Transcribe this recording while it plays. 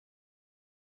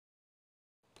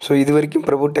So இது வரைக்கும்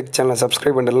பிரபு tech சேனலை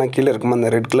சப்ஸ்கிரைப் பண்ணுறதுலாம் கீழே இருக்கும் அந்த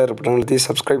ரெட் கலர் பட்டன் அழுத்தி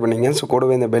சப்ஸ்கிரைப் பண்ணிங்க. ஸோ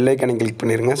கூடவே இந்த பெல் ஐக்கானை கிளிக்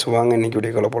பண்ணிடுங்க. ஸோ வாங்க இன்றைக்கி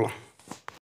வீடியோக்குள்ள போகலாம்.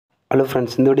 ஹலோ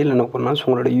ஃப்ரெண்ட்ஸ், இந்த வீடியோவில் என்ன பண்ணால்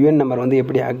உங்களோட யூஎன் நம்பர் வந்து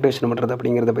எப்படி ஆக்டிவேஷன் பண்ணுறது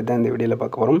அப்படிங்கிறத பற்றி தான் இந்த வீடியோவில்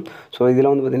பார்க்க வரும். ஸோ இதில்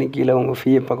வந்து பார்த்தீங்கன்னா கீழே உங்கள்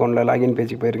பிஎஃப் அக்கௌண்ட்டில் லாகின்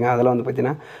பேஜுக்கு போயிருங்க. அதில் வந்து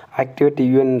பார்த்தீங்கன்னா ஆக்டிவேட்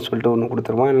யூஎன் சொல்லிட்டு ஒன்று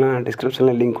கொடுத்துருவோம். இல்லைனா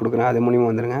டிஸ்கிரிப்ஷனில் லிங்க் கொடுக்குறேன், அது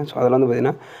மூலிமா வந்துடுங்க. ஸோ அதில் வந்து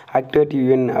பார்த்தீங்கன்னா ஆக்டிவேட்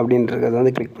யூஎன் அப்படின்றத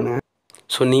வந்து கிளிக் பண்ணுங்கள்.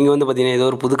 ஸோ நீங்கள் வந்து பார்த்தீங்கன்னா ஏதோ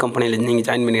ஒரு புது கம்பெனியில் நீங்கள்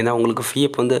ஜாயின் பண்ணியிருந்தால் உங்களுக்கு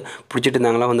பிஎஃப் வந்து பிடிச்சிட்டு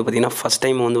இருந்தாங்களா வந்து பார்த்தீங்கன்னா ஃபஸ்ட்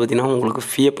டைம் வந்து பார்த்தீங்கன்னா உங்களுக்கு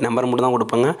பிஎஃப் நம்பர் மட்டும் தான்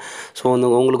கொடுப்பாங்க. ஸோ வந்து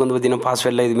உங்களுக்கு வந்து பார்த்தீங்கன்னா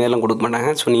பாஸ்வேர்டில் இதுமாரிலாம் கொடுக்க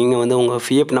மாட்டாங்க. ஸோ நீங்கள் வந்து உங்கள்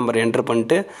பிஎஃப் நம்பர் என்ட்ரு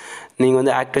பண்ணிட்டு நீங்கள்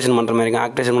வந்து ஆக்டிவேஷன் பண்ணுற மாதிரி இருக்கும்.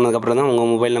 ஆக்டிவேஷன் பண்ணதுக்கப்புறம் தான்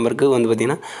உங்கள் மொபைல் நம்பருக்கு வந்து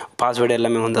பார்த்தீங்கன்னா பாஸ்வேர்டு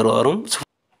எல்லாமே வந்து வரும்.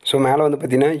 ஸோ மேலே வந்து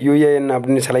பார்த்தீங்கன்னா யூஏஎன்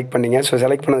அப்படின்னு செலக்ட் பண்ணிங்க. ஸோ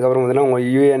செலக்ட் பண்ணதுக்கப்புறம் பார்த்தீங்கன்னா உங்கள்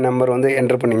யூஏஎன் நம்பர் வந்து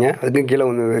என்ட்ரு பண்ணிங்க. அதுக்கு கீழே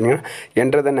வந்து பார்த்தீங்கன்னா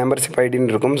என்ட்ரு த மெம்பர்ஷிப்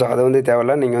ஐடின்னு இருக்கும். ஸோ அதை வந்து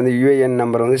தேவையில்ல, நீங்கள் வந்து யூஏஎன்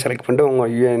நம்பர் வந்து செலக்ட் பண்ணிட்டு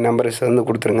உங்கள் யூஏஎன் நம்பர்ஸ் வந்து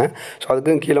கொடுத்துருங்க. ஸோ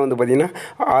அதுக்கும் கீழே வந்து பார்த்தீங்கன்னா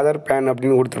ஆதார் பேன்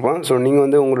அப்படின்னு கொடுத்துருப்போம். ஸோ நீங்கள்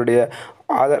வந்து உங்களுடைய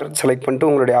ஆதார் செலக்ட் பண்ணிட்டு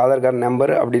உங்களுடைய ஆதார் கார்டு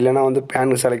நம்பர், அப்படி இல்லைனா வந்து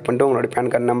பேன் செலக்ட் பண்ணிட்டு உங்களுடைய பேன்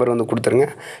கார்டு நம்பர் வந்து கொடுத்துருங்க.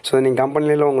 ஸோ நீங்கள்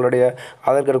கம்பெனியில் உங்களுடைய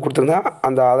ஆதார் கார்டு கொடுத்துருந்தா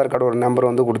அந்த ஆதார் கார்டோட நம்பர்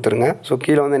வந்து கொடுத்துருங்க. ஸோ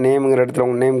கீழே வந்து நேமுங்கிற இடத்துல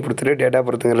உங்கள் நேம் கொடுத்துட்டு டேட் ஆஃப்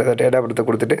பர்த்தை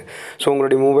கொடுத்துட்டு ஸோ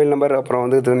உங்களுடைய மொபைல் நம்பர், அப்புறம்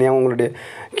வந்து தனியாக உங்களுடைய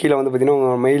கீழே வந்து பார்த்திங்கன்னா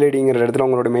உங்கள் மெயில் ஐடிங்கிற இடத்துல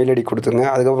உங்களுடைய மெயில் ஐடி கொடுத்துருங்க.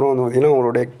 அதுக்கப்புறம் வந்து பார்த்திங்கன்னா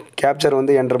உங்களுடைய கேப்சர்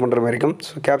வந்து என்ட்ரு பண்ணுற மாதிரி இருக்கும்.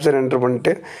 ஸோ கேப்சர் என்ட்ரு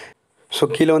பண்ணிட்டு ஸோ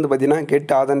கீழே வந்து பார்த்தீங்கன்னா கெட்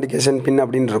ஆதென்டிகேஷன் பின்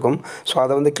அப்படின்னு இருக்கும். ஸோ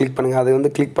அதை வந்து கிளிக் பண்ணுங்கள். அதை வந்து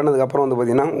கிளிக் பண்ணதுக்கப்புறம் வந்து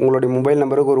பார்த்திங்கன்னா உங்களுடைய மொபைல்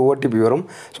நம்பருக்கு ஒரு ஓடிபி வரும்.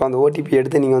 ஸோ அந்த ஓடிபி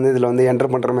எடுத்து நீங்கள் வந்து இதில் வந்து என்ட்ரு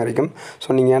பண்ணுற மாதிரி இருக்கும்.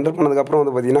 ஸோ நீங்கள் என்ட்ரு பண்ணதுக்கப்புறம்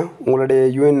வந்து பார்த்திங்கன்னா உங்களுடைய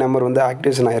யூஎன் நம்பர் வந்து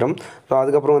ஆக்டிவேஷன் ஆயிரும். ஸோ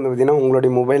அதுக்கப்புறம் வந்து பார்த்திங்கன்னா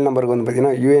உங்களுடைய மொபைல் நம்பருக்கு வந்து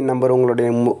பார்த்திங்கன்னா யூஎன் நம்பர் உங்களுடைய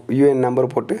யூஎன் நம்பர்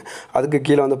போட்டு அதுக்கு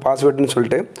கீழே வந்து பாஸ்வேர்டுன்னு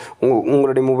சொல்லிட்டு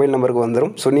உங்களுடைய மொபைல் நம்பருக்கு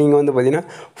வந்துடும். ஸோ நீங்கள் வந்து பார்த்திங்கன்னா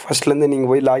ஃபஸ்ட்லேருந்து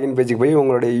நீங்கள் போய் லாகின் பேஜுக்கு போய்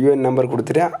உங்களுடைய யூஎன் நம்பர்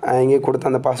கொடுத்துட்டு அங்கே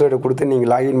கொடுத்து அந்த பாஸ்வேர்டை கொடுத்து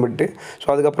நீங்கள் லாகின் பண்ணிட்டு ஸோ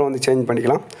அதுக்கப்புறம் வந்து சேஞ்ச்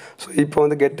பண்ணிக்கலாம். ஸோ இப்போ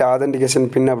வந்து கெட் ஆதென்டிகேஷன்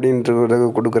பின் அப்படின்றது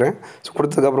கொடுக்குறேன். ஸோ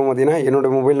கொடுத்ததுக்கப்புறம் பார்த்தீங்கன்னா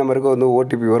என்னோடய மொபைல் நம்பருக்கு வந்து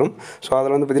ஓடிபி வரும். ஸோ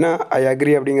அதில் வந்து பார்த்தீங்கன்னா ஐ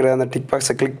அக்ரி அப்படிங்கிற அந்த டிக்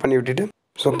பாக்ஸை கிளிக் பண்ணி விட்டுட்டு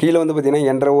ஸோ கீழே வந்து பார்த்தீங்கன்னா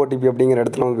என்ட்ரு ஓடிபி அப்படிங்கிற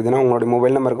இடத்துல வந்து பார்த்தீங்கன்னா உங்களுடைய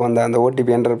மொபைல் நம்பருக்கு வந்து அந்த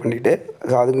ஓடிபி என்ட்ரு பண்ணிவிட்டு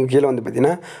ஸோ அதுக்கு கீழே வந்து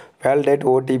பார்த்தீங்கன்னா validate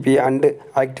OTP and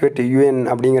activate UN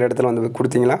அப்படிங்கிற இடத்துல வந்து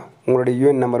கொடுத்தீங்களா உங்களுடைய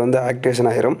யூஎன் நம்பர் வந்து ஆக்டிவேஷன்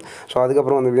ஆகிரும். ஸோ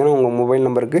அதுக்கப்புறம் வந்து பார்த்திங்கன்னா உங்கள் மொபைல்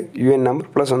நம்பருக்கு யூஎன் நம்பர்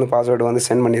ப்ளஸ் வந்து பாஸ்வேர்டு வந்து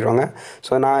சென்ட் பண்ணிடுவாங்க.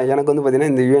 ஸோ எனக்கு வந்து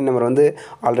பார்த்திங்கன்னா இந்த யூஎன் நம்பர் வந்து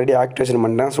ஆல்ரெடி ஆக்டிவேஷன்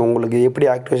பண்ணிட்டேன். ஸோ உங்களுக்கு எப்படி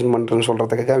ஆக்டிவேஷன் பண்ணுறேன்னு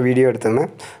சொல்கிறதுக்காக வீடியோ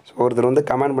எடுத்திருந்தேன். ஸோ ஒருத்தர் வந்து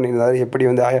கமெண்ட் பண்ணியிருந்தாரு, எப்படி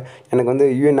வந்து எனக்கு வந்து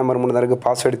யூஎன் நம்பர் மட்டும் தான் இருக்குது,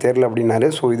 பாஸ்வேர்டு தெரியல அப்படின்னாரு.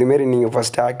 ஸோ இதுமாரி நீங்கள்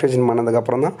ஃபஸ்ட்டு ஆக்டிவேஷன்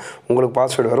பண்ணதுக்கப்புறம் தான் உங்களுக்கு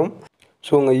பாஸ்வேர்டு வரும்.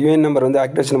 ஸோ உங்கள் யூஎன் நம்பர் வந்து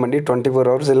ஆக்டிவேஷன் பண்ணி 24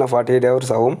 ஹவர்ஸ் இல்லை 48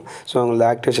 ஹவர்ஸ் ஆகும். ஸோ உங்களுக்கு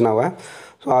ஆக்டிவேஷன் ஆகும்.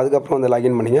 ஸோ அதுக்கப்புறம் வந்து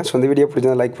லாகின் பண்ணிங்க. ஸோ இந்த வீடியோ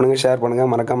பிடிச்சதை லைக் பண்ணுங்கள், ஷேர் பண்ணுங்கள்,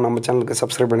 மறக்காமல் நம்ம சேனலுக்கு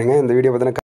சப்ஸ்கிரைப் பண்ணுங்கள். இந்த வீடியோ பார்த்தீங்கன்னா